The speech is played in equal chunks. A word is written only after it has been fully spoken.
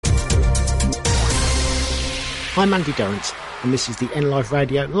I'm Andy Durrant, and this is the NLive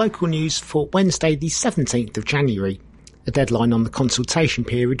Radio local news for Wednesday the 17th of January. A deadline on the consultation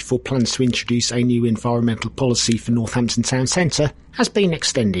period for plans to introduce a new environmental policy for Northampton Town Centre has been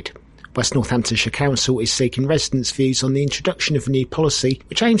extended. West Northamptonshire Council is seeking residents' views on the introduction of a new policy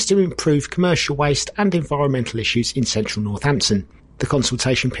which aims to improve commercial waste and environmental issues in central Northampton. The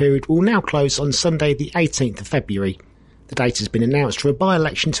consultation period will now close on Sunday the 18th of February. The date has been announced for a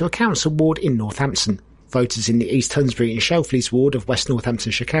by-election to a council ward in Northampton. Voters in the East Hunsbury and Shelfleys ward of West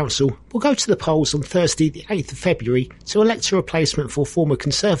Northamptonshire Council will go to the polls on Thursday the 8th of February to elect a replacement for former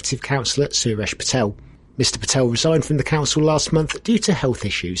Conservative councillor Suresh Patel. Mr Patel resigned from the council last month due to health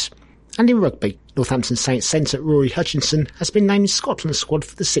issues. And in rugby, Northampton Saints centre Rory Hutchinson has been named Scotland squad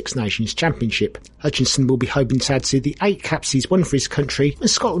for the Six Nations Championship. Hutchinson will be hoping to add to the 8 caps he's won for his country when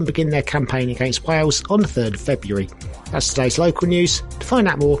Scotland begin their campaign against Wales on the 3rd of February. That's today's local news. To find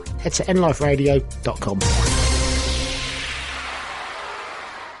out more, head to nliferadio.com.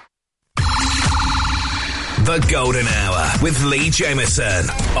 The Golden Hour with Lee Jameson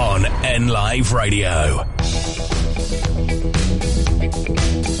on NLive Radio.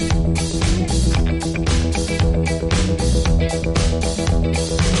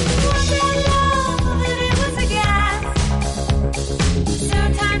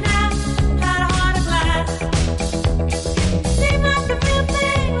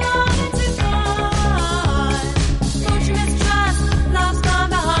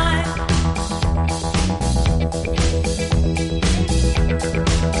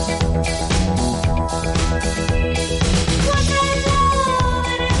 One day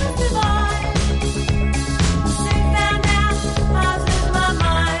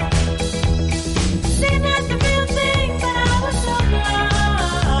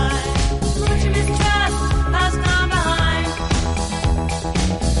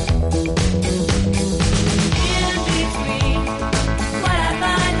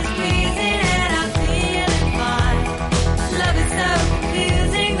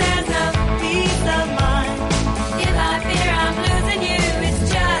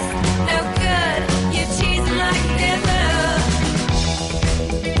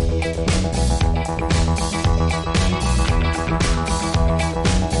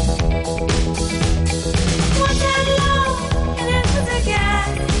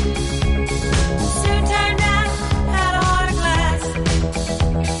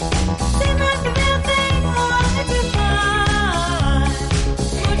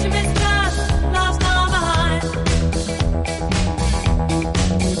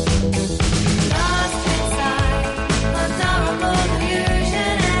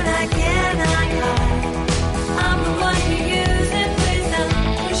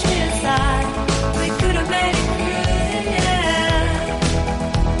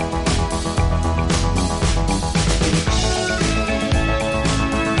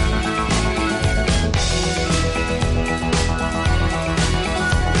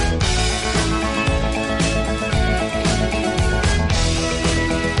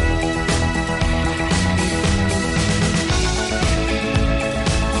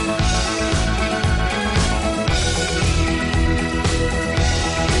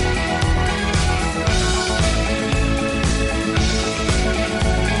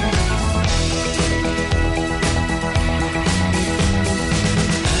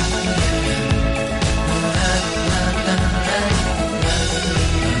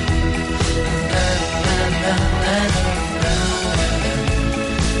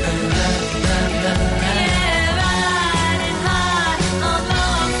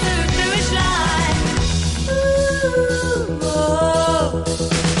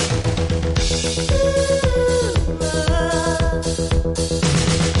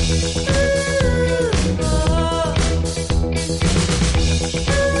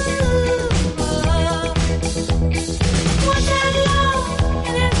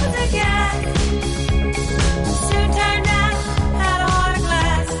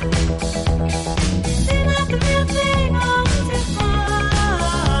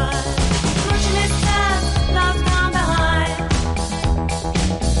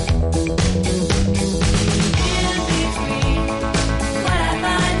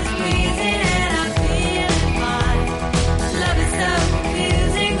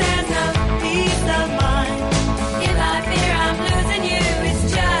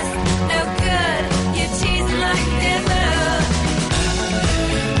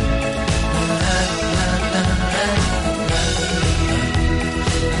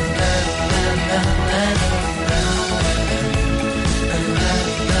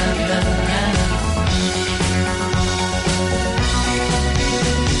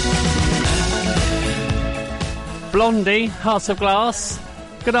Blondie, Hearts of Glass.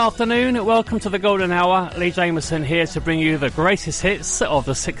 Good afternoon, welcome to the Golden Hour. Lee Jameson here to bring you the greatest hits of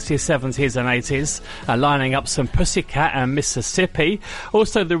the 60s, 70s and 80s, lining up some Pussycat and Mississippi,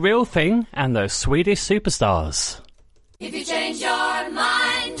 also The Real Thing and those Swedish superstars. If you change your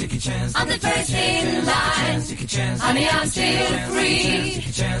mind, take a chance, I'm the first in line. Honey, I'm still free.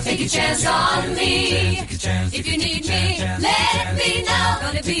 Take a chance on me. If you need me, let me know.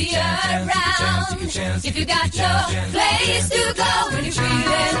 Gonna be around. If you got no place to go when you're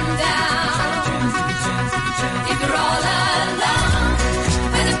feeling down. If you're all alone,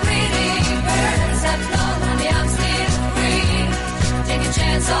 when the pretty birds have flown, honey, I'm still free. Take a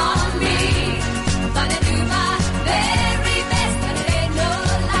chance on me. Gonna do my very best, but it ain't no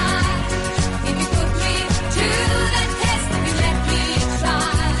lie. If you put me to the test, if you let me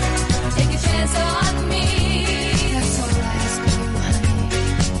try, take a chance on me. That's all I ask you, honey.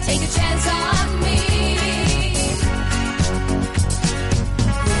 Take a chance on me.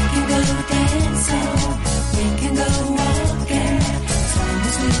 We can go dancing, we can go walking, as long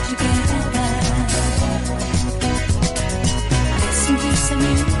as we're together. Listen to some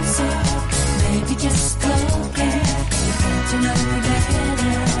music, maybe just talking, to know me better.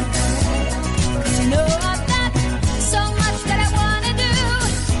 'Cause you know I've got so much that I wanna do.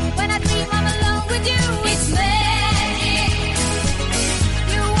 When I dream I'm alone with you, it's magic.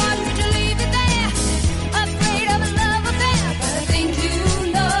 You want me to leave it there, afraid of a love affair, but I think you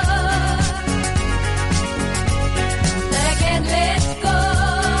know that I can't let go.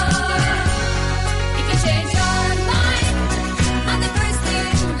 If you change your mind, I'm the first in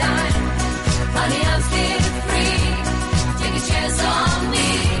line. Honey, I'm still free. Take a chance on me.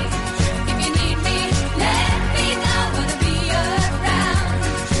 If you need me, let me know. Gonna be around.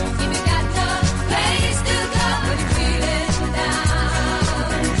 If you got no place to go when you're feeling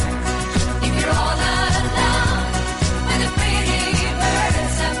down. If you're all alone, when the pretty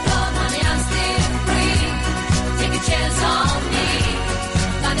birds have flown, honey, I'm still free. Take a chance on me.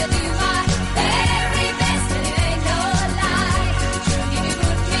 Gonna do my very best, and it ain't no lie. If you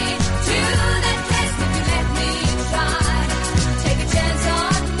put me to the test, if you let me try, take a chance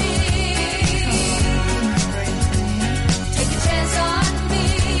on me. Take a chance on me.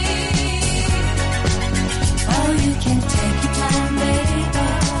 Oh, you can take your time, baby.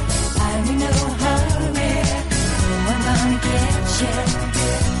 I'm in no hurry. No, I'm gonna get you.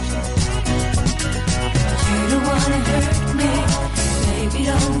 You don't wanna hurt me, baby,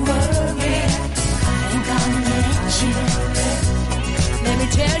 don't worry. I ain't gonna let you. Let me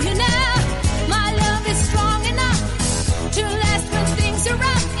tell you now, my love is strong enough to last when things are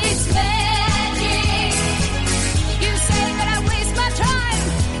rough. It's magic. You say that I waste my time,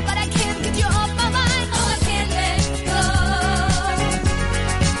 but I can't get you off my mind. Oh, I can't let go,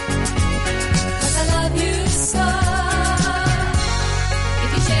 'cause I love you so. If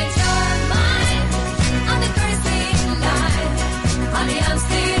you change your mind, I'm the first in line. Honey, I'm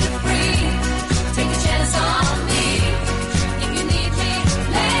still free. Take a chance on me. If you need me,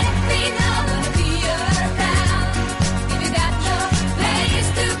 let me know. Gonna be around. If you got no place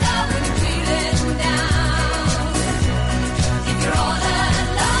to go when you're feeling down. If you're all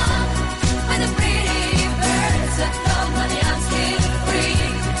alone, when the pretty birds have flown, honey, I'm still free.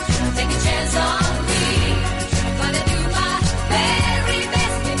 Take a chance on me. Gonna do my very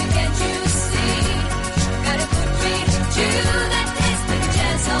best, baby, can't you see? Gotta put me to the test. Take a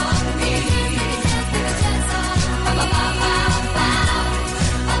chance on me. Take a chance on me.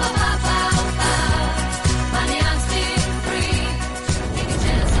 Honey, I'm still free. Take a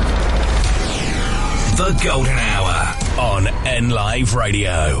chance on me. The Golden Hour on NLive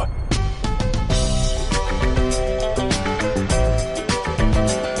Radio.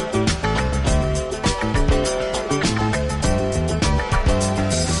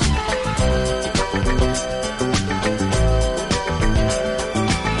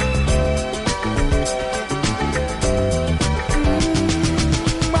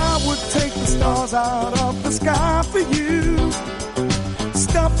 I would take the stars out of the sky for you.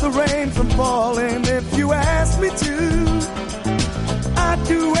 Stop the rain from falling if you ask me to. I'd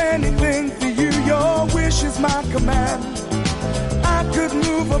do anything for you, your wish is my command. I could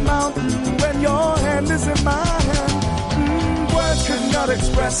move a mountain when your hand is in my hand. Words could not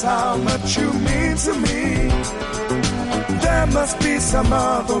express how much you mean to me. There must be some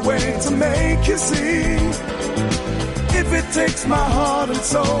other way to make you see. If it takes my heart and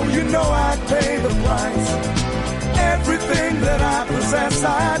soul, you know I'd pay the price. Everything that I possess,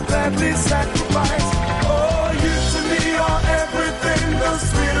 I'd gladly sacrifice. Oh, you to me are everything, the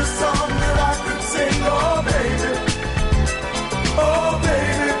sweetest song that I could sing. Oh, baby. Oh,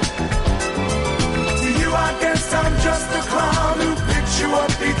 baby. To you I guess I'm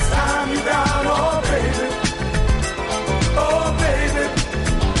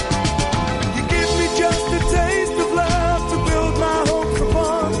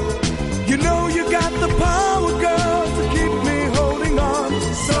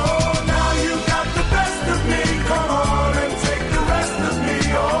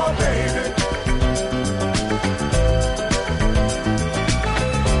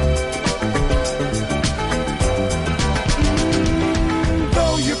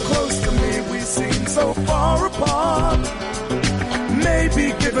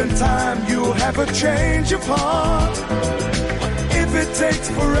given time, you'll have a change of heart. If it takes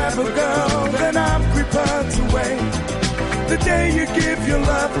forever, girl, then I'm prepared to wait. The day you give your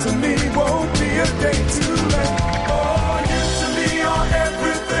love to me won't be a day too late. Oh, you to me are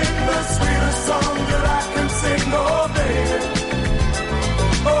everything, the sweetest song that I can sing. Oh, baby,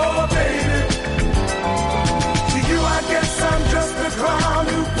 oh, baby. To you, I guess I'm just a clown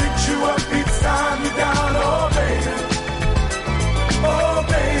who picks you up each time you're down. Oh, baby, oh,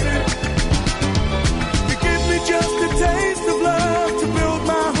 baby. You give me just a taste of love to build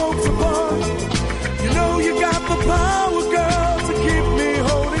my hopes upon. You know you got the power, girl, to keep me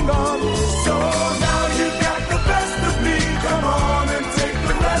holding on. So now you got the best of me. Come on and take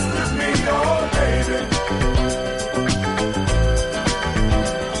the rest of me, oh baby.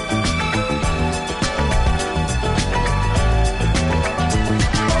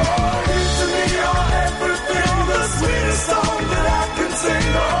 Oh, you to me are everything, the sweetest song that I can sing,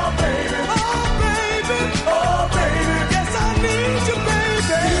 oh baby. Oh baby, oh baby, yes I need you,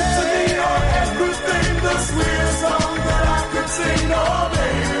 baby. You to me are everything, the sweetest song that I can sing, oh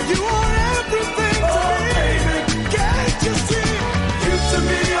baby. You are everything to me, baby. Can't you see? You to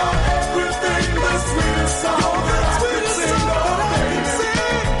me are everything, the sweetest song that I can sing, oh baby.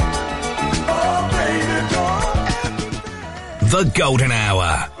 Oh baby, The Golden Hour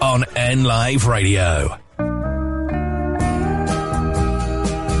on N Live Radio.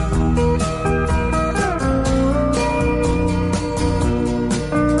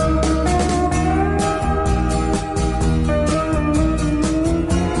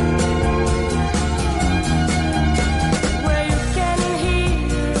 Where you can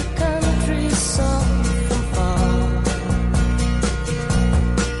hear a country song from far,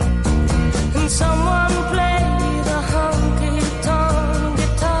 and someone play the honky-tonk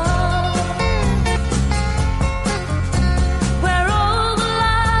guitar.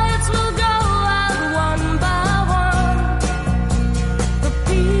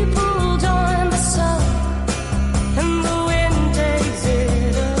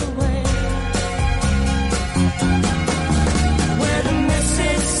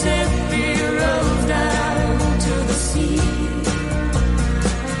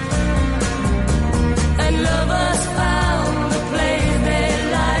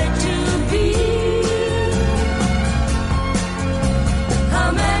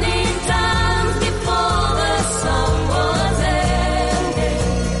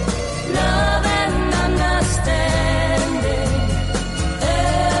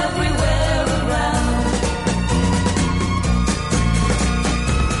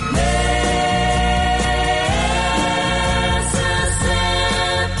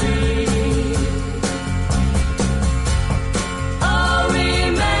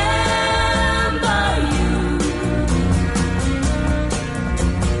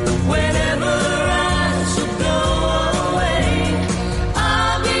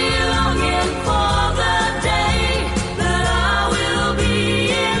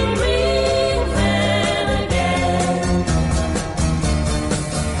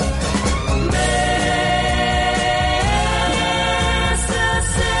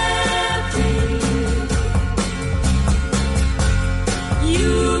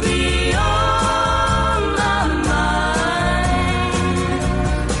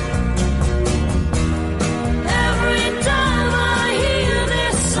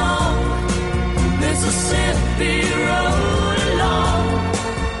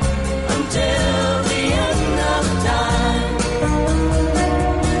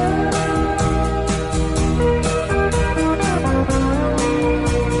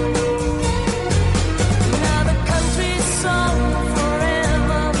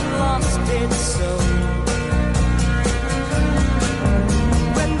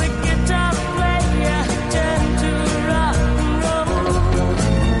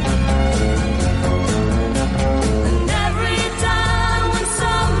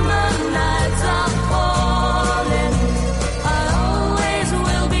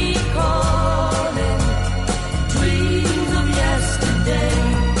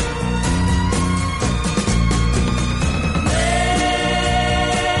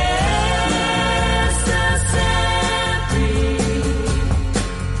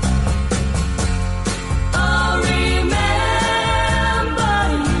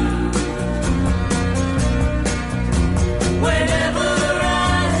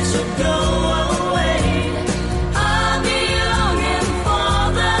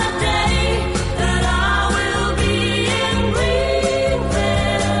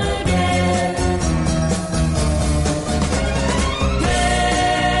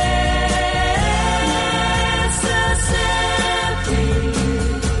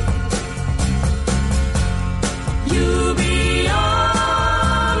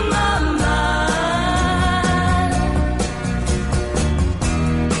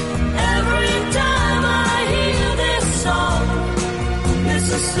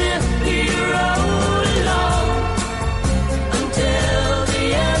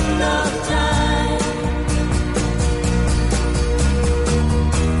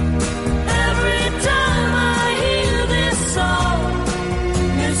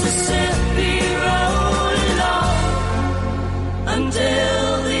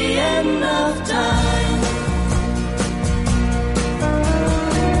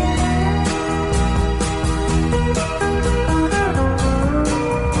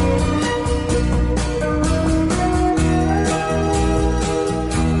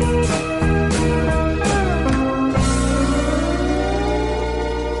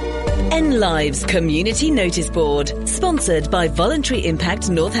 Live's Community Notice Board, sponsored by Voluntary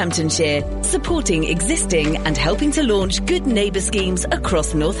Impact Northamptonshire, supporting existing and helping to launch good neighbour schemes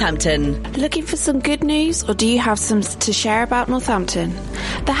across Northampton. Looking for some good news, or do you have some to share about Northampton?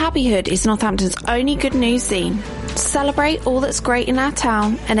 The Happy Hood is Northampton's only good news zine. Celebrate all that's great in our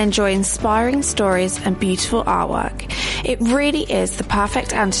town and enjoy inspiring stories and beautiful artwork. It really is the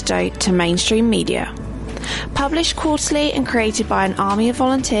perfect antidote to mainstream media. Published quarterly and created by an army of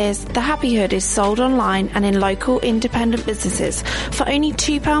volunteers, The Happy Hood is sold online and in local independent businesses for only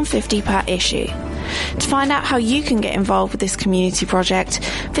 £2.50 per issue. To find out how you can get involved with this community project,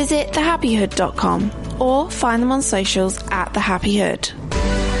 visit thehappyhood.com or find them on socials at The Happy Hood.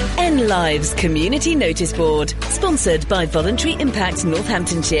 N Live's Community Notice Board, sponsored by Voluntary Impact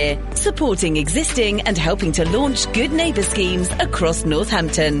Northamptonshire, supporting existing and helping to launch good neighbour schemes across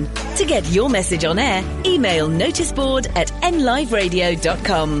Northampton. To get your message on air, email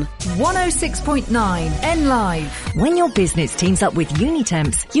noticeboard@nliveradio.com. 106.9 N Live. When your business teams up with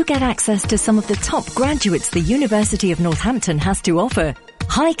Unitemps, you get access to some of the top graduates the University of Northampton has to offer.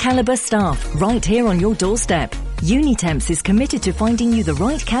 High caliber staff right here on your doorstep. Unitemps is committed to finding you the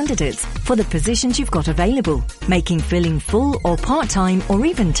right candidates for the positions you've got available, making filling full or part-time or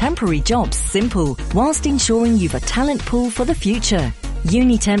even temporary jobs simple, whilst ensuring you've a talent pool for the future.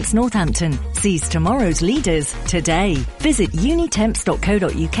 Unitemps Northampton sees tomorrow's leaders today. Visit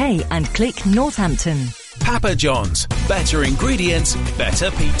unitemps.co.uk and click Northampton. Papa John's. Better ingredients, better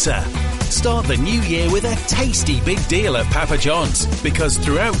pizza. Start the new year with a tasty big deal at Papa John's, because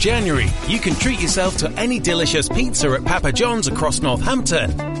throughout January you can treat yourself to any delicious pizza at Papa John's across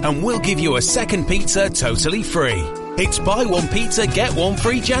Northampton, and we'll give you a second pizza totally free. It's buy one pizza, get one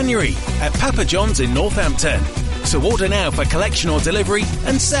free January at Papa John's in Northampton. So order now for collection or delivery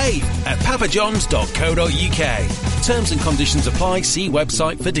and save at papajohns.co.uk. Terms and conditions apply. See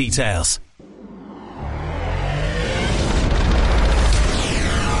website for details.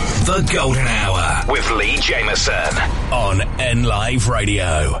 The Golden Hour with Lee Jameson on N Live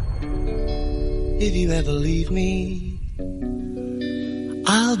Radio. If you ever leave me,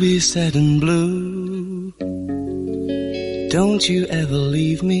 I'll be sad and blue. Don't you ever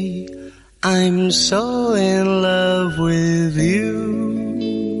leave me, I'm so in love with you.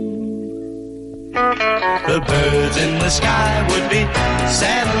 The birds in the sky would be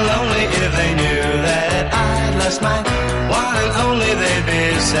sad and lonely if they knew that I'd lost my one and only. They'd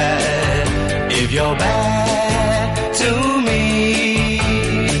be sad if you're bad to me.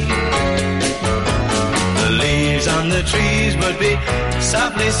 The leaves on the trees would be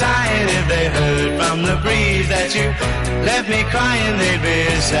softly sighing if they heard from the breeze that you left me crying. They'd be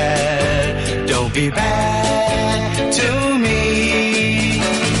sad. Don't be bad to me.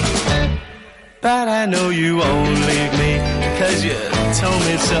 But I know you won't leave me, 'cause you told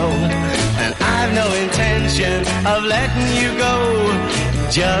me so. And I've no intention of letting you go,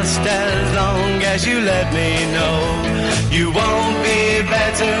 just as long as you let me know you won't be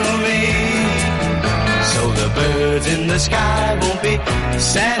bad to me. So the birds in the sky won't be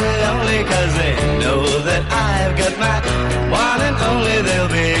sad and lonely, 'cause they know that I've got my one and only. They'll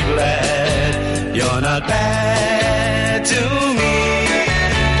be glad you're not bad to me.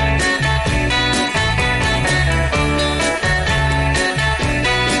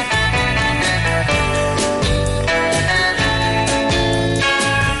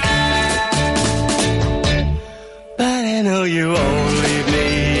 You won't leave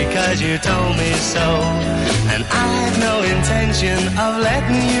me, 'cause you told me so. And I've no intention of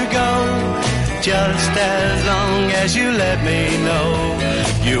letting you go, just as long as you let me know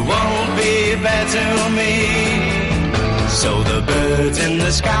you won't be bad to me. So the birds in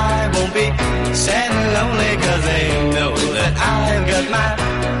the sky won't be sad and lonely, 'cause they know that I've got my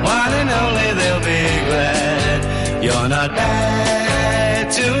one and only. They'll be glad you're not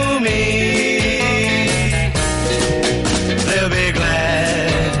bad to me. They'll be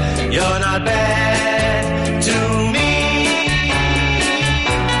glad you're not bad to me.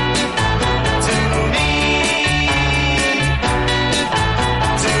 To me.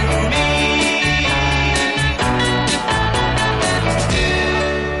 To me.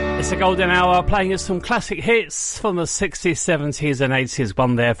 It's the Golden Hour, playing us some classic hits from the 60s, 70s and 80s.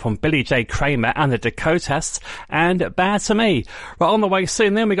 One there from Billy J. Kramer and the Dakotas, and Bad to Me. Right, on the way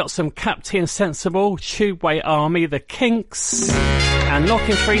soon then we got some Captain Sensible, Tubeway Army, The Kinks, and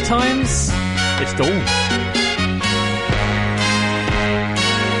Knocking Three Times. It's Dawn.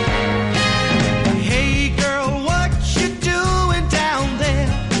 Hey girl, what you doing down there?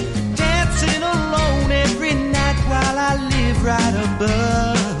 Dancing alone every night while I live right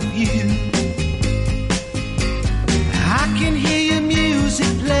above you. I can hear your music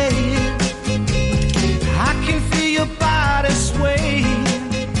playing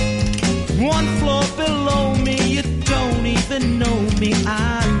me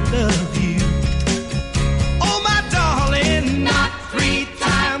I love you. Oh, my darling, not 3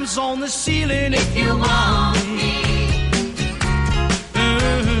 times on the ceiling if you want me.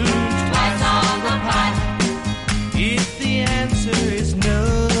 Twice on the pipe. If the answer is no.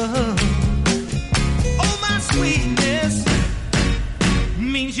 Oh, my sweetness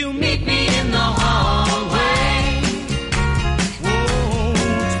means you'll meet me in the hallway. Whoa.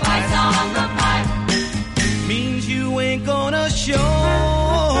 Twice on the pipe. Means you ain't gonna show.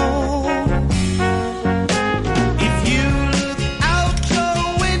 If you look out your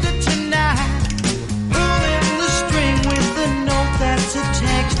window tonight, pulling the string with the note that's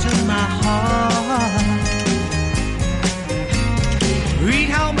attached to my heart. Read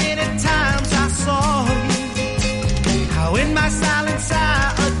how many times I saw you, how in my silence I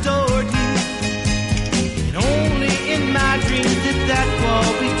adored you. And only in my dreams did that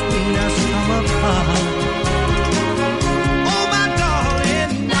wall between us come apart. Oh, my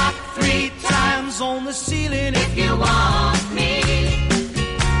darling, not 3 times on the ceiling if you want me.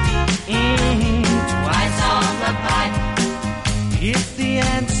 Twice on the pipe. If the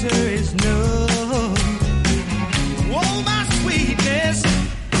answer is no. Oh, my sweetness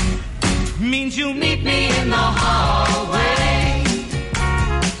means you'll meet me in the hallway.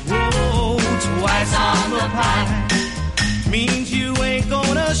 Whoa, twice on the pipe means you ain't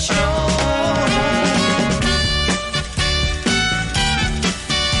gonna show.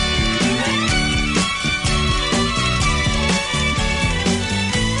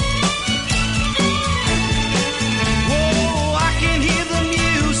 Whoa, I can hear the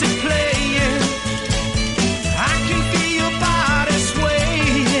music playing. I can feel your body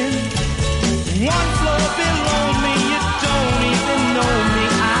swaying. One floor below me, you don't even know me.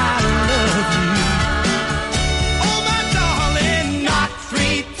 I love you. Oh, my darling, not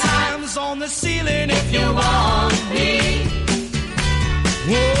 3 times on the ceiling if you want me.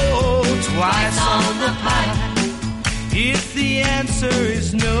 Whoa, twice on the pipe. If the answer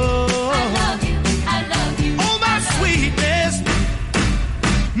is no. I love you, I love you. Oh, my sweetness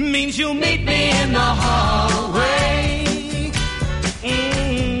means you'll meet me in the hallway.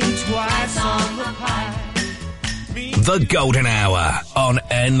 Twice on the pipe. The Golden Hour on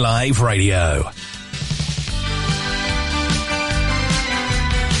N Live Radio.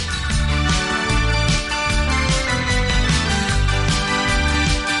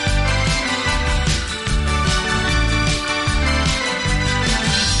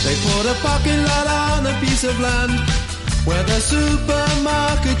 They put a parking lot on a piece of land where the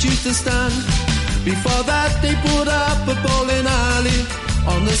supermarket used to stand. Before that they put up a bowling alley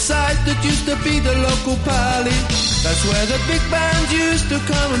on the site that used to be the local pally. That's where the big band used to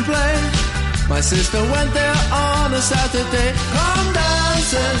come and play. My sister went there on a Saturday. Come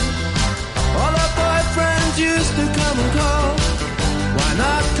dancing, all her boyfriends used to come and call. Why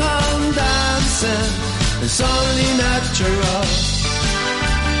not come dancing? It's only natural.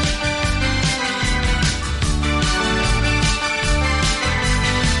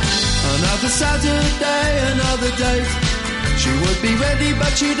 Another Saturday, another date. She would be ready,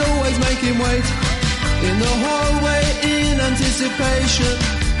 but she'd always make him wait. In the hallway, in anticipation.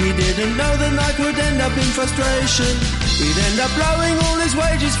 He didn't know the night would end up in frustration. He'd end up blowing all his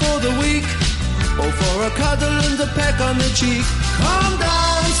wages for the week, or for a cuddle and a peck on the cheek. Come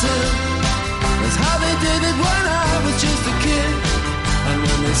dancing, that's how they did it when I was just a kid. And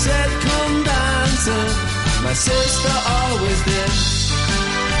when they said come dancing, my sister always did.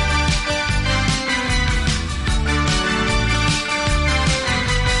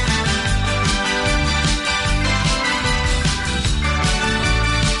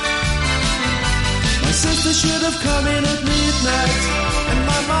 Sister should have come in at midnight, and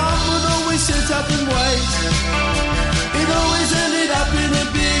my mom would always sit up and wait. It always ended up in a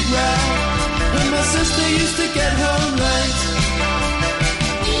big row, and my sister used to get home late.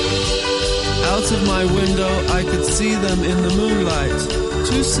 Out of my window I could see them in the moonlight,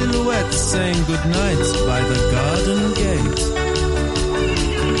 2 silhouettes saying goodnight by the garden gate.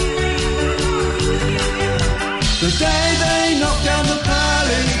 The day they knocked down the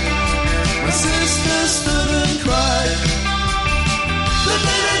pally, my sister stood and cried. The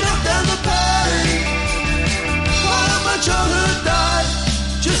day they knocked down the party, while my childhood died,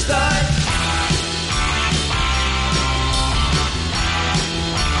 just died.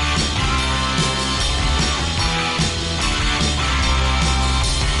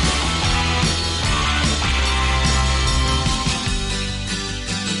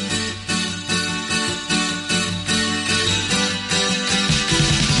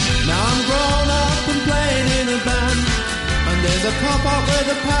 There's a car park where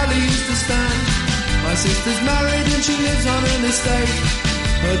the pally used to stand. My My sister's married and she lives on an estate.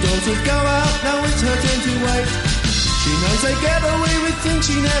 Her daughters go out, now it's her turn to wait. She knows they get away with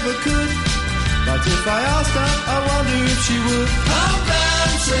things she never could. But if I asked her, I wonder if she would. Come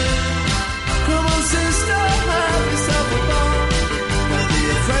dancing, come on sister, have yourself a ball. Don't be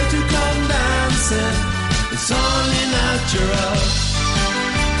afraid to come dancing, it's only natural.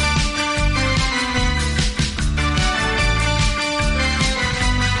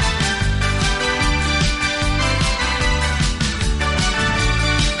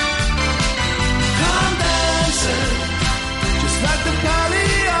 Like the party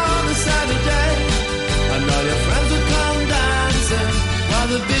on a Saturday, and all your friends would come dancing while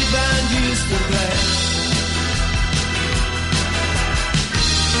the big band used to play.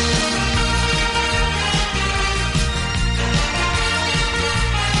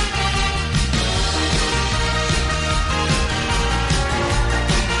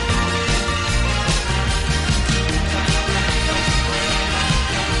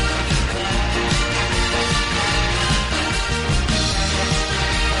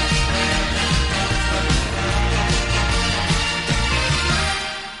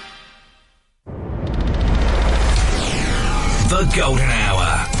 The Golden Hour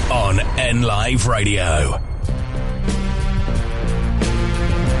on NLive Radio.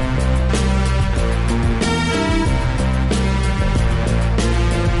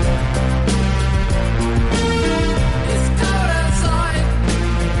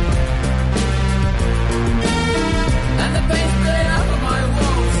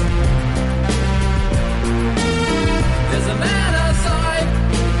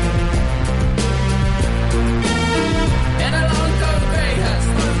 In a long coat grey hat,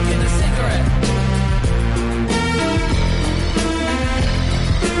 smoking a cigarette.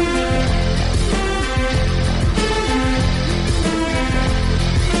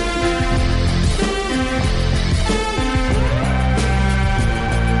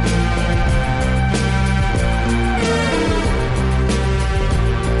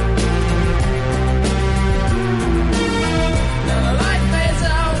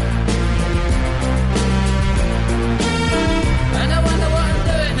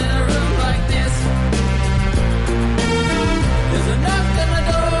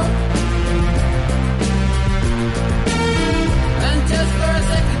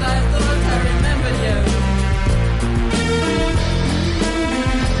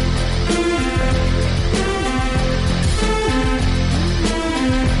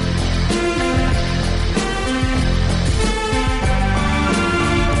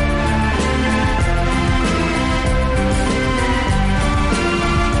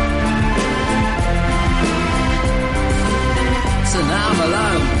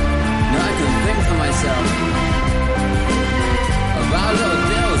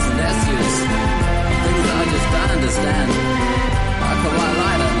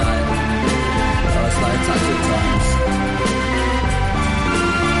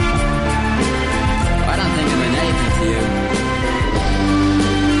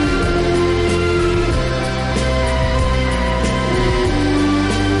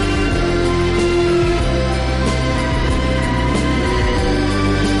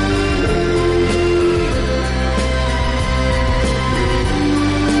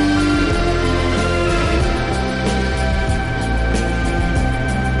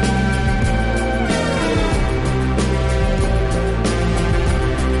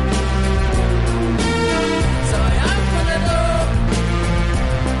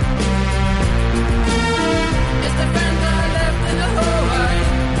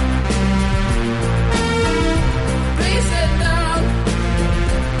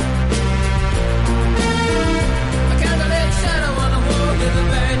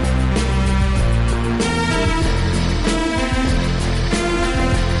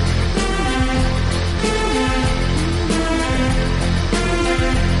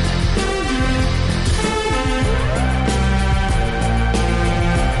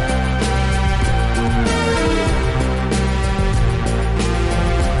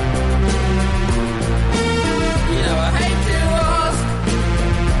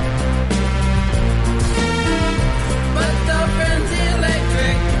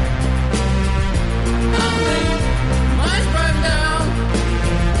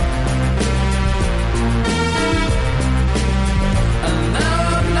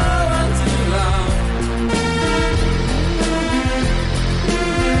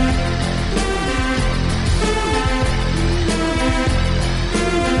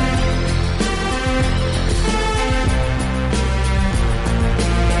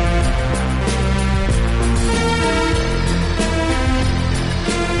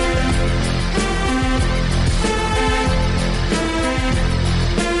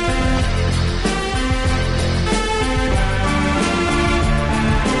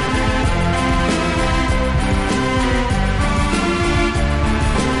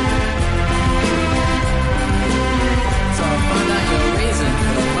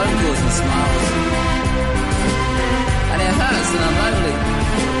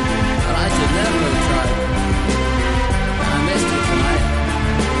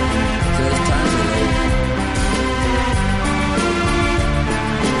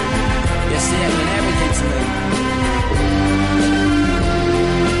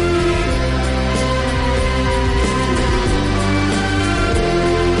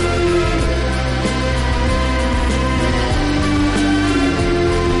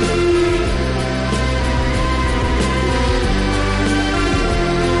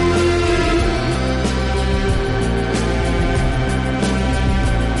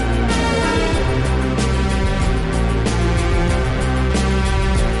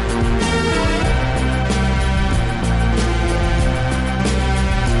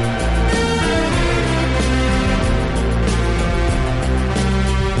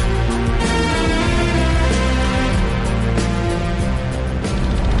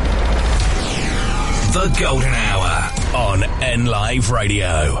 The Golden Hour on N Live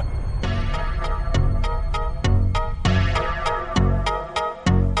Radio.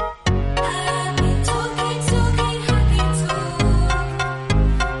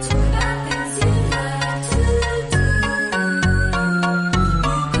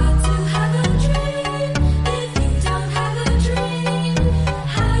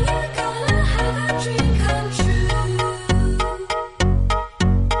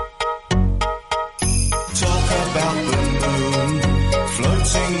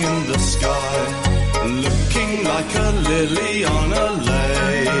 Lily on a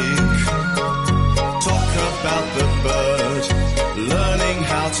lake. Talk about the bird learning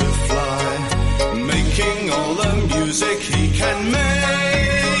how to fly, making all the music he can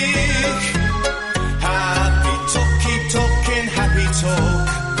make. Happy talk, keep talking, happy talk.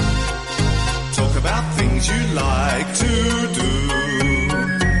 Talk about things you like to do.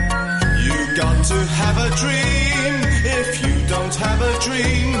 You got to have a dream. If you don't have a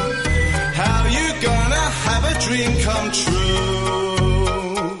dream, how you gonna have a dream come true?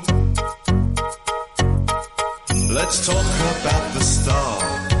 Let's talk about the star,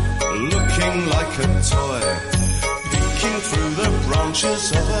 looking like a toy, peeking through the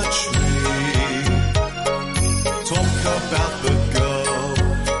branches of a tree. Talk about the girl,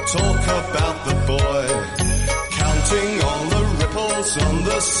 talk about the boy, counting all the ripples on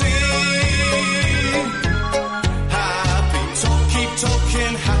the sea. Happy talk, keep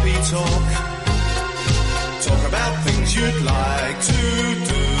talking, happy talk. Talk about things you'd like to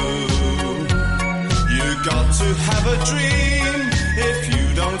do. You got to have a dream. If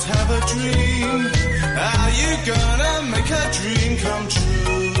you don't have a dream, how you gonna make a dream come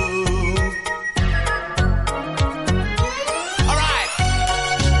true? All right.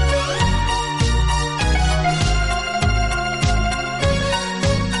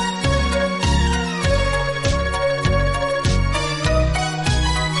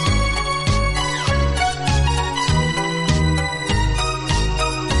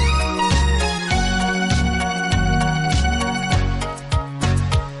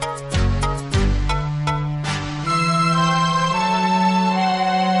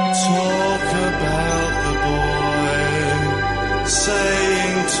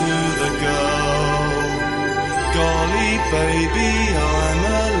 Baby, I'm a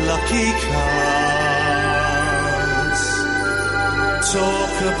lucky cuz.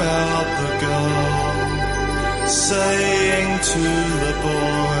 Talk about the girl saying to the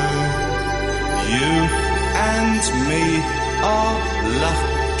boy, you and me are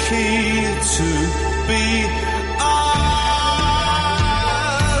lucky to be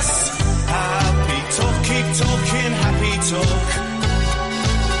us. Happy talk, keep talking, happy talk.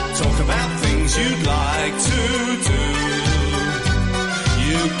 Talk about things you'd like to do.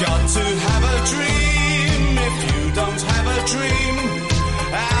 You got to have a dream. If you don't have a dream,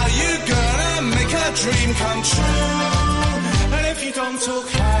 how you gonna make a dream come true? And if you don't talk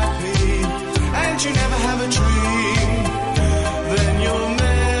happy and you never have a dream, then you'll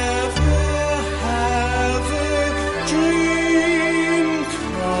never have a dream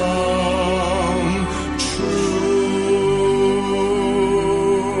come true.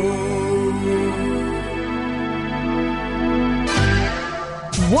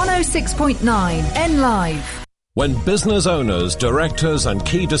 106.9 N Live. When business owners, directors and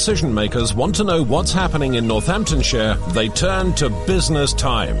key decision makers want to know what's happening in Northamptonshire, they turn to Business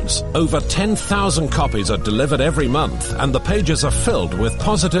Times. Over 10,000 copies are delivered every month, and the pages are filled with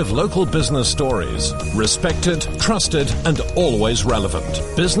positive local business stories. Respected, trusted and always relevant.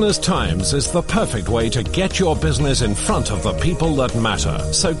 Business Times is the perfect way to get your business in front of the people that matter.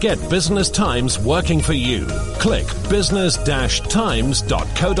 So get Business Times working for you. Click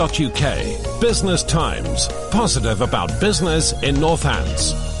business-times.co.uk. Business Times. Positive about business in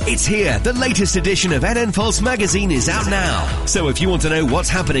Northants. It's here. The latest edition of NN Pulse magazine is out now. So if you want to know what's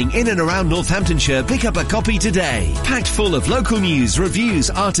happening in and around Northamptonshire, pick up a copy today. Packed full of local news, reviews,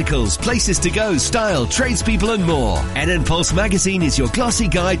 articles, places to go, style, tradespeople and more. NN Pulse magazine is your glossy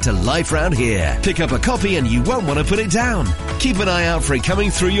guide to life round here. Pick up a copy and you won't want to put it down. Keep an eye out for it coming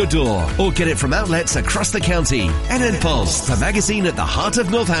through your door or get it from outlets across the county. NN Pulse, the magazine at the heart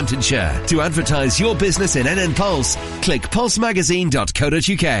of Northamptonshire. To advertise your business in NN Pulse, click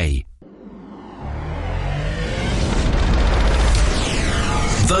pulsemagazine.co.uk.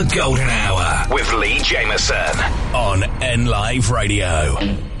 The Golden Hour with Lee Jameson on N Live Radio.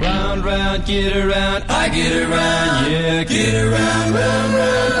 Round, round, get around, I get around, yeah, get around, round,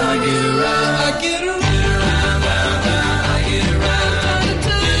 round, I get around, I get around.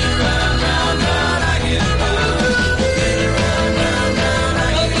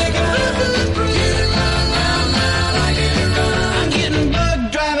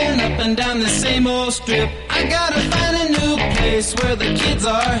 place where the kids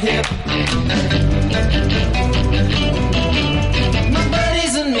are hip. My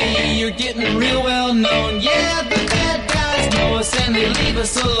buddies and me, you're getting real well known. Yeah, the bad guys know us and they leave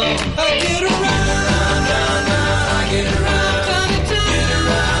us alone. I get around, round, round, round, I get around. Get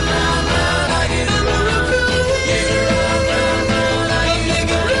around, round, round, I get around. Get around, round, round, I get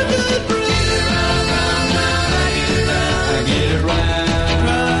around. Get around, round, round, I get around. I get around.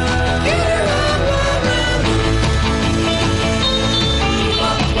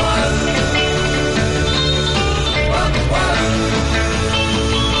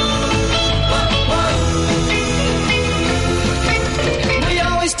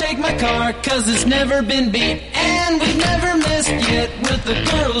 My car, cause it's never been beat, and we've never missed yet with the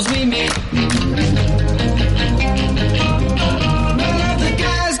girls we meet. None of the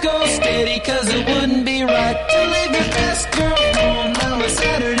guys go steady, cause it wouldn't be right to leave your best girl home on a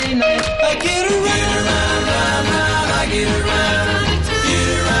Saturday night. I get around, round, round, round, I get around. Get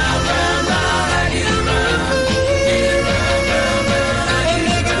around, round, round, I get around. Get around, round, round, I get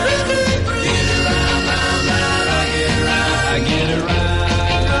around. Get around, round, round, I get around. I get around.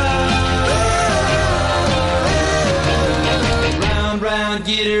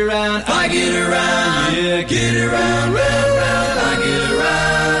 Get around, I get around, yeah, get around, round, round, I get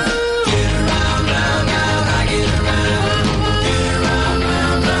around. Get around, round, round, I get around. Get around,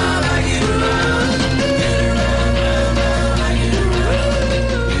 round, round, I get around. Get around, round, round, I get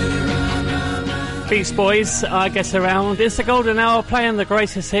around. Beach Boys, I Get Around. It's the golden hour playing the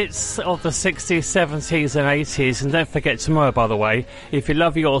greatest hits of the 60s, 70s and 80s. And don't forget tomorrow, by the way, if you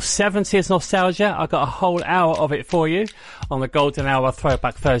love your 70s nostalgia, I've got a whole hour of it for you on the Golden Hour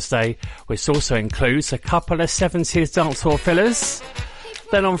Throwback Thursday, which also includes a couple of 70s dancehall fillers.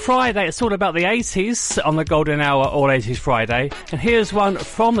 Then on Friday, it's all about the 80s on the Golden Hour All 80s Friday. And here's one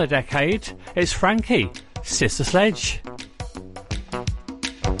from the decade. It's Frankie, Sister Sledge.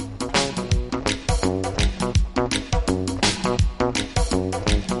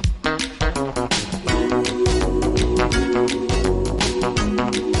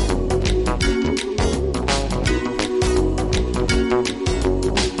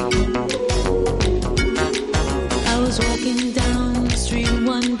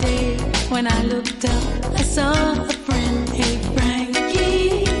 When I looked up, I saw a friend, hey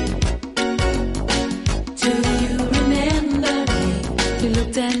Frankie. Do you remember me? You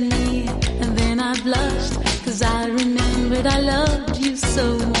looked at me and then I blushed, cause I remembered I loved you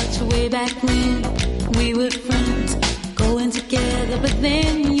so much way back when we were friends, going together, but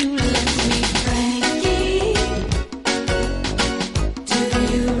then you left me, Frankie. Do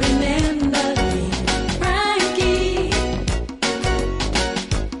you remember me, Frankie?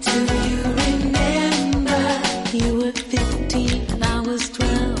 Do you remember? You were 15 and I was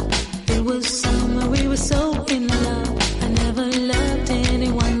 12. It was summer, we were so in love. I never loved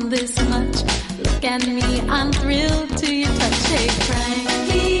anyone this much. Look at me, I'm thrilled to your touch. Hey,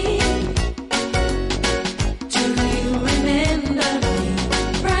 Frankie. Do you remember me,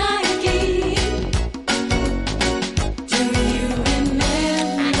 Frankie? Do you remember?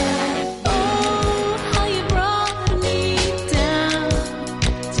 Oh, how you brought me down,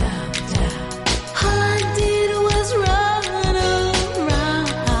 down, down. All I did was run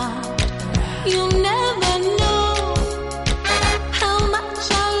around. You'll never know how much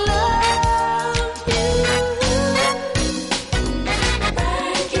I love you.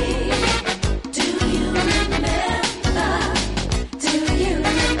 Frankie, do you remember? Do you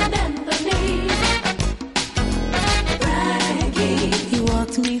remember me? Frankie, you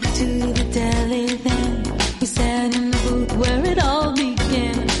walked me to the deli then. We sat in the booth where it all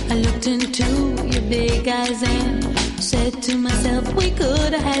began. I looked into your big eyes and said to myself, we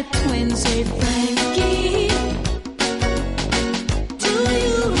could have had twins. Hey, Frankie, do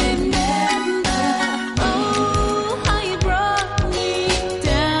you remember? Oh, how you brought me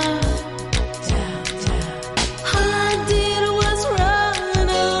down, down, down. All I did was run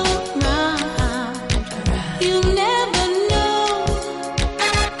around. You'll never know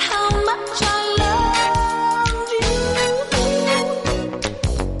how much I loved you.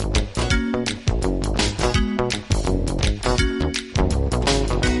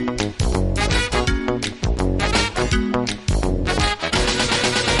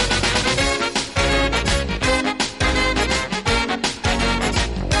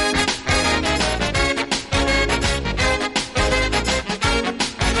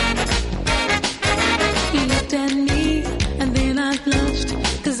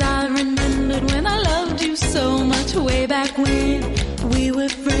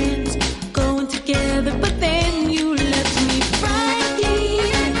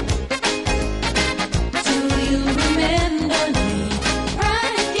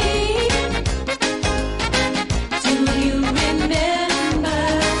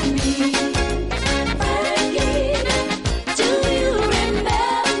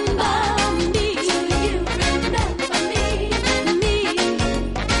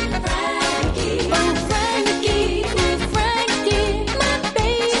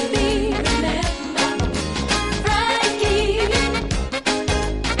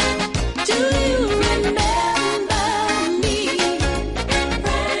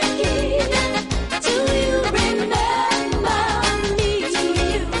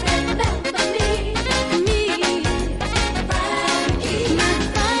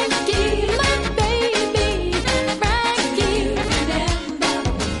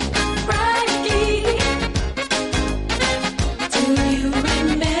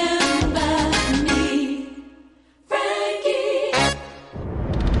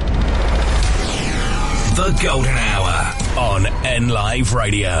 Golden Hour on N Live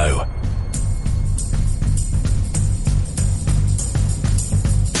Radio.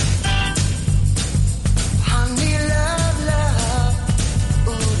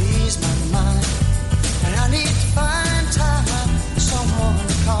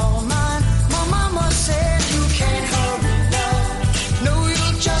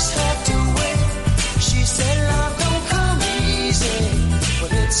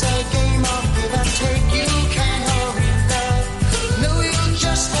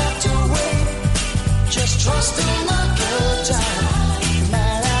 Trust in the good time, no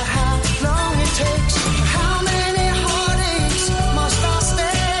matter how long it takes. How many heartaches must I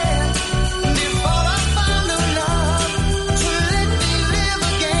stand before I find a love to let me live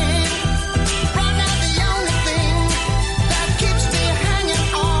again? Right now the only thing that keeps me hanging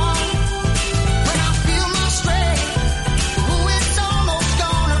on, when I feel my strength, it's almost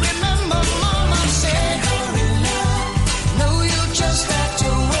gone. I remember Mama said, hurry love, no you just have to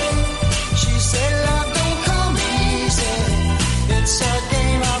wait. She said love don't come easy. It's a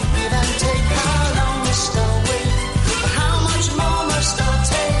game of give and take. How long must I wait? How much more must I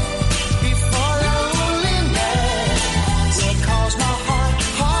take before loneliness will cause my heart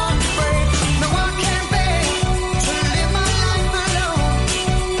to break? No one can bear to live my life alone.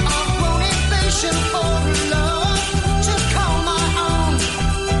 I've grown impatient for love to call my own.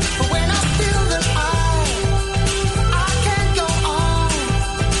 But when I feel that I can't go on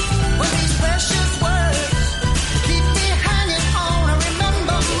with these precious words keep me hanging on. I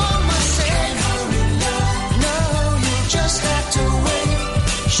remember Mama said, hurry love, no you just have to wait.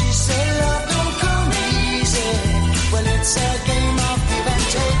 She said love don't come easy. Well it's a game of give and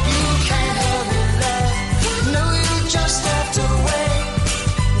take. You can't hurry love, no you just have to wait.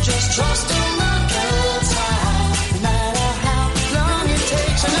 Just trust in the good time, no matter how long it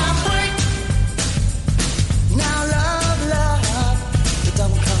takes. And I break now love, it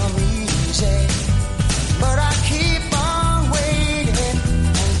don't come easy. But I keep on waiting,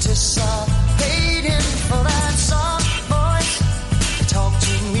 anticipating for that soft voice to talk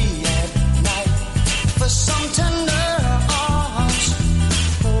to me at night, for some tender arms,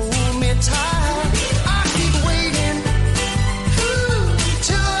 hold me tight. I keep waiting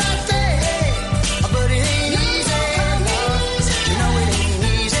till that day, but it ain't easy. You know it ain't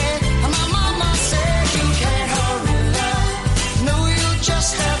easy. My mama said you can't hurry love, no you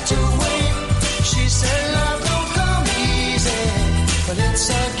just have to wait. She said love don't come easy, but it's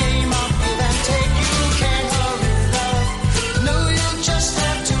a game of give and take. You can't hurry love, no you just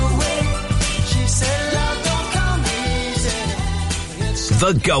have to wait. She said love don't come easy, but it's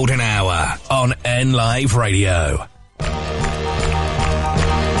The Golden Hour on N Live Radio.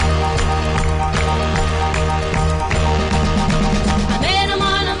 I met him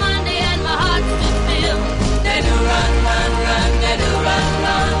on a Monday and my heart stood still. They do run, run, run, they do run,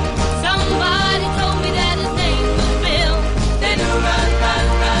 run. Somebody told me that his name was Bill. They do run, run,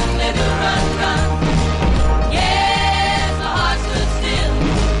 run, they do run, run. Yes, my heart stood still.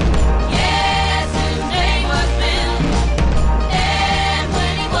 Yes, his name was Bill. And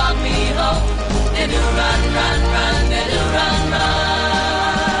when he walked me home, they do run, run, run.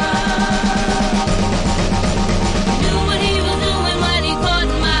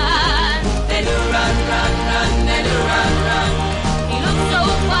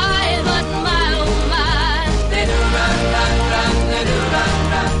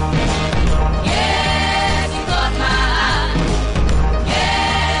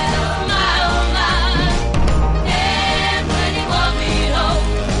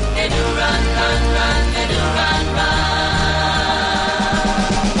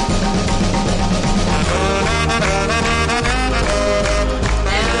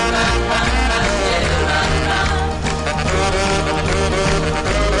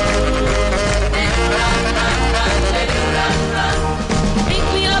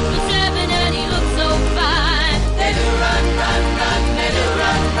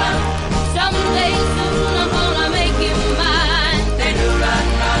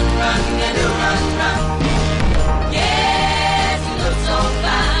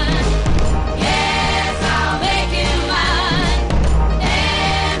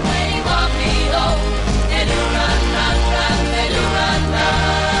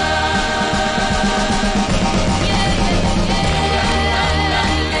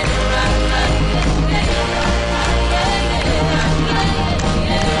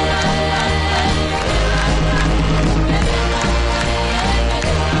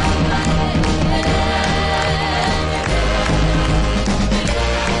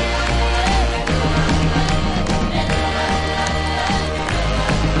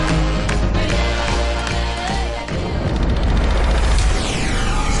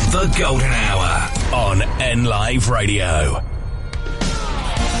 The Golden Hour on N Live Radio.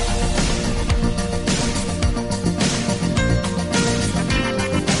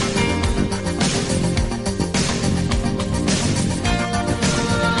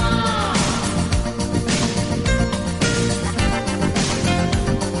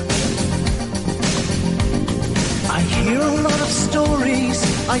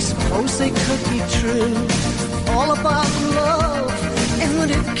 I suppose they could be true, all about love and what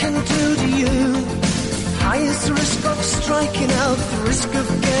it can do to you. High is the risk of striking out, the risk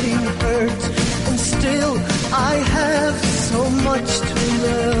of getting hurt, and still I have so much to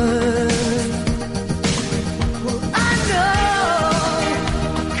learn. Well, I know,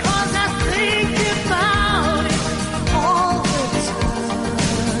 'cause I think about it all the time.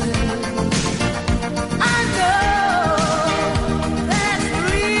 I know.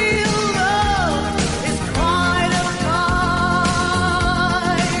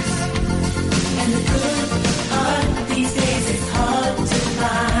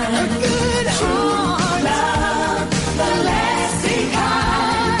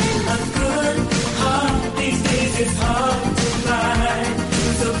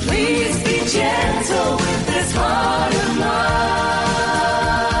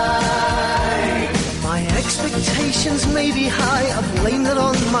 May be high, I blame it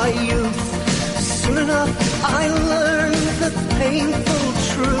on my youth. Soon enough I learned the painful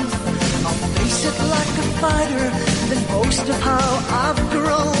truth. I'll face it like a fighter, then boast of how I've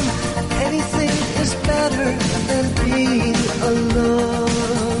grown. Anything is better than being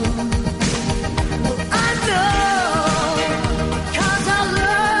alone. Well, I know, 'cause I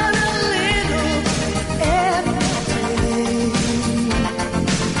learn a little every day.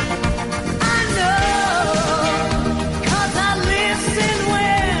 I know.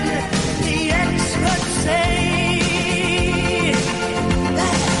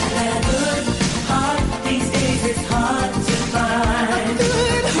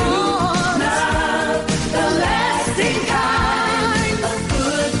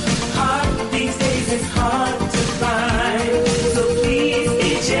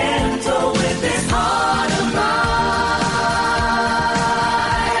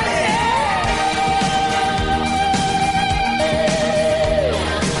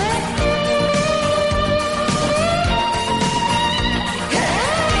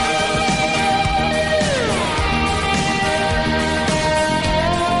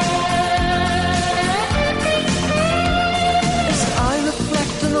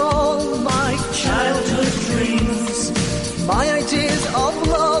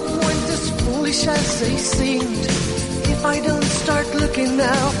 As they seemed. If I don't start looking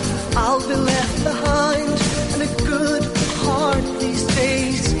now, I'll be left behind. And a good heart these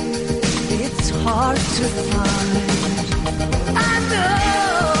days, it's hard to find. I know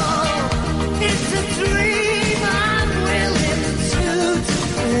it's a dream I'm willing to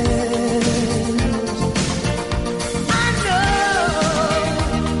defend. I know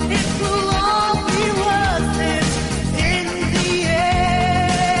it will all be worth it in the end.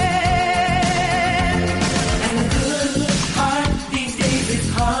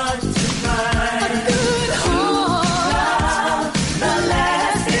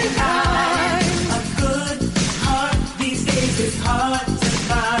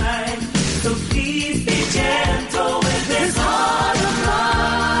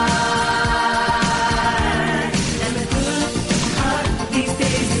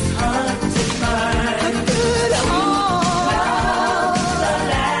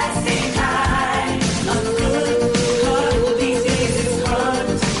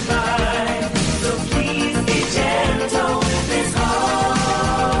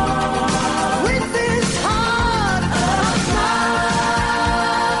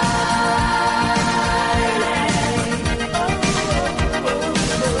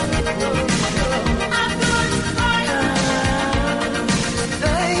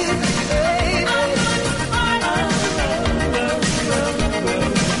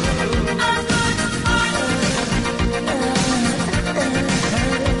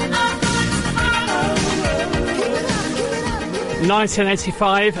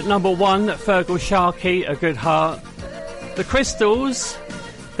 ...1985, number one, Feargal Sharkey, A Good Heart. The Crystals,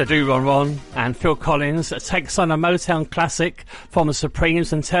 The Do Ron Ron, and Phil Collins takes on a Motown classic from the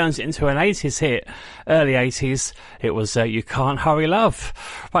Supremes and turns it into an 80s hit. Early 80s, it was You Can't Hurry Love.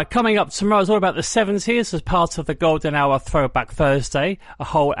 Right, coming up tomorrow is all about the 70s as part of the Golden Hour Throwback Thursday. A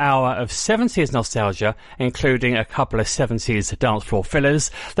whole hour of 70s nostalgia, including a couple of 70s dance floor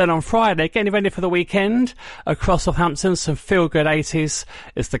fillers. Then on Friday, getting ready for the weekend, across Southampton, some feel-good 80s.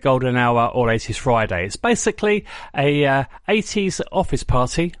 It's the Golden Hour All 80s Friday. It's basically a 80s office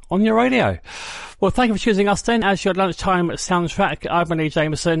party quality on your radio. Well, thank you for choosing us then as your lunchtime soundtrack. I'm Lee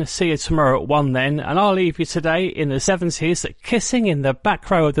Jameson. See you tomorrow at 1 then. And I'll leave you today in the 70s kissing in the back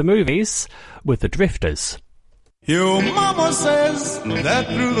row of the movies with the Drifters. Your mama says that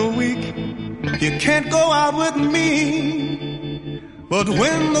through the week you can't go out with me. But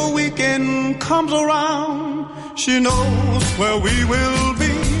when the weekend comes around, she knows where we will be.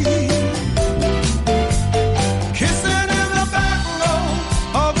 Kissing in the back row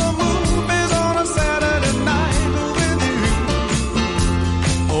of the movies on a Saturday night with you.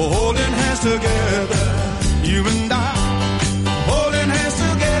 Oh, holding hands together, you and I. Holding hands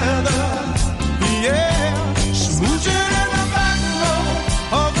together, yeah. Smooching in the back row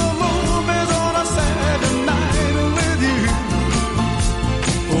of the movies on a Saturday night with you.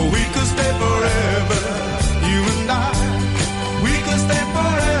 Oh, we could stay forever, you and I. We could stay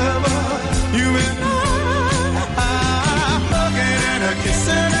forever, you and I. Hugging and a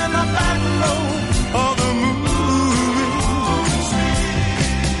kissing in the back row of the movies.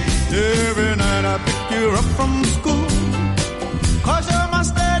 Every night I pick you up from school, 'cause you're my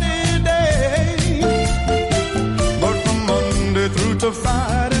steady day. But from Monday through to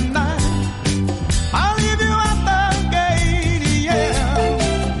Friday night, I'll leave you at the gate, yeah.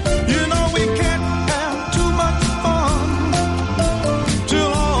 You know we can't have too much fun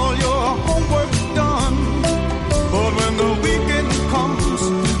till all your homework's done. But when the weekend comes,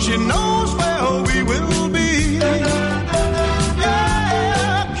 she knows where we will be.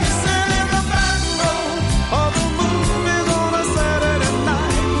 Yeah, kissing in the back row of the movies on a Saturday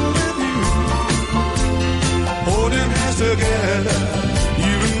night with you. Holding hands together,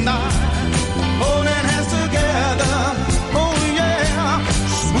 you and I. Holding hands together, oh yeah.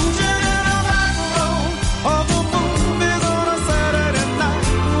 Smooching in the back row of the movies on a Saturday night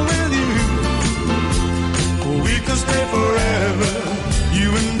with you. We could stay forever, you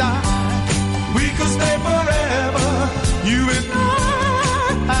and I. We could stay forever, you and I.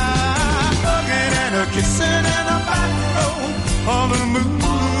 Hugging and a kissing in the back row of the movies.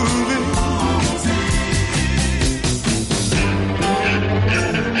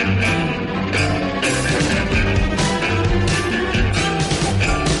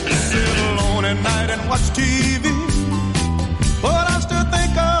 Sit alone at night and watch TV, but I still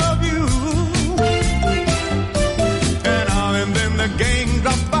think of you. And now and then the gang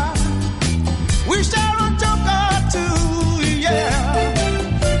drops by, we share a joke or two, yeah.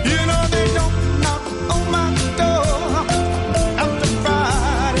 You know they don't knock on my door after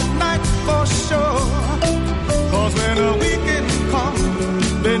Friday night for sure. 'Cause when the weekend comes,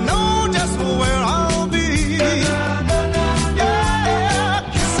 they know just where I'll be. Yeah,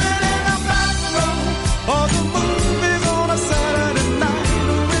 kissing in the back row of the movies on a Saturday night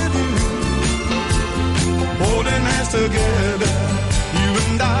with you. Holding hands together, you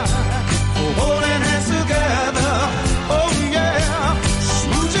and I. Holding hands together, oh yeah.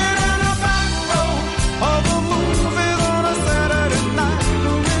 Smooching in the back row of the movies on a Saturday night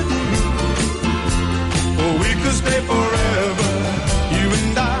with you. Oh, we could stay forever, you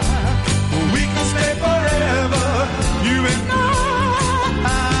and I. We could stay forever, you and I.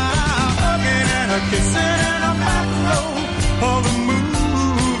 Hugging and a kissing in the back row of the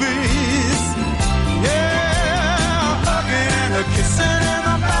movies. Yeah, hugging and a kissing in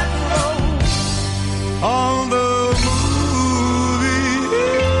the back row of the movies.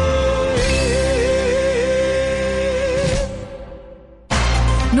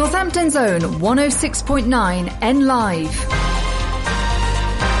 Northampton's own 106.9 N Live.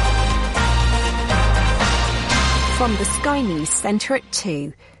 From the Sky News Centre at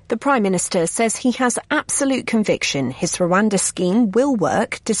 2. The Prime Minister says he has absolute conviction his Rwanda scheme will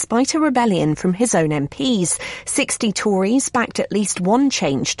work despite a rebellion from his own MPs. 60 Tories backed at least one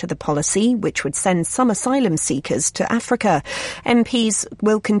change to the policy, which would send some asylum seekers to Africa. MPs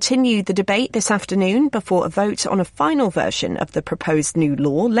will continue the debate this afternoon before a vote on a final version of the proposed new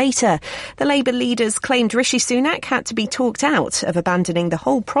law later. The Labour leaders claimed Rishi Sunak had to be talked out of abandoning the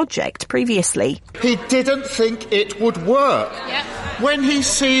whole project previously. He didn't think it would work. Yep. When he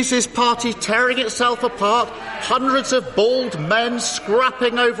sees his party tearing itself apart, hundreds of bald men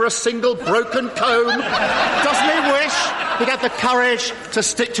scrapping over a single broken comb, doesn't he wish he'd had the courage to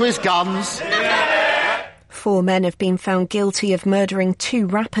stick to his guns? 4 men have been found guilty of murdering 2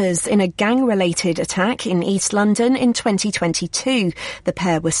 rappers in a gang-related attack in East London in 2022. The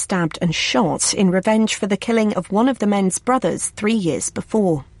pair were stabbed and shot in revenge for the killing of one of the men's brothers 3 years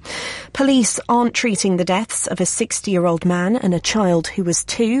before. Police aren't treating the deaths of a 60-year-old man and a child who was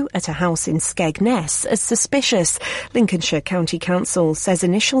 2 at a house in Skegness as suspicious. Lincolnshire County Council says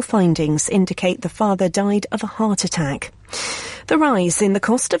initial findings indicate the father died of a heart attack. The rise in the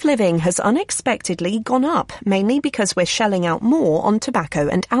cost of living has unexpectedly gone up, mainly because we're shelling out more on tobacco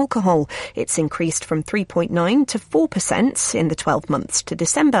and alcohol. It's increased from 3.9% to 4% in the 12 months to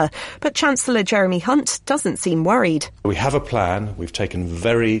December. But Chancellor Jeremy Hunt doesn't seem worried. We have a plan. We've taken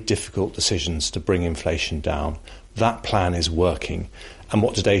very difficult decisions to bring inflation down. That plan is working. And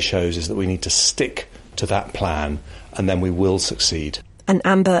what today shows is that we need to stick to that plan, and then we will succeed. An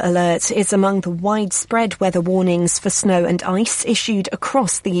amber alert is among the widespread weather warnings for snow and ice issued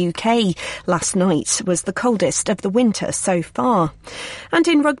across the UK. Last night was the coldest of the winter so far. And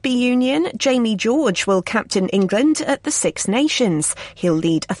in rugby union, Jamie George will captain England at the Six Nations. He'll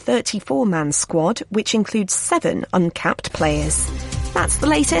lead a 34-man squad, which includes 7 uncapped players. That's the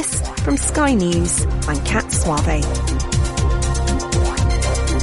latest from Sky News. I'm Kat Suave.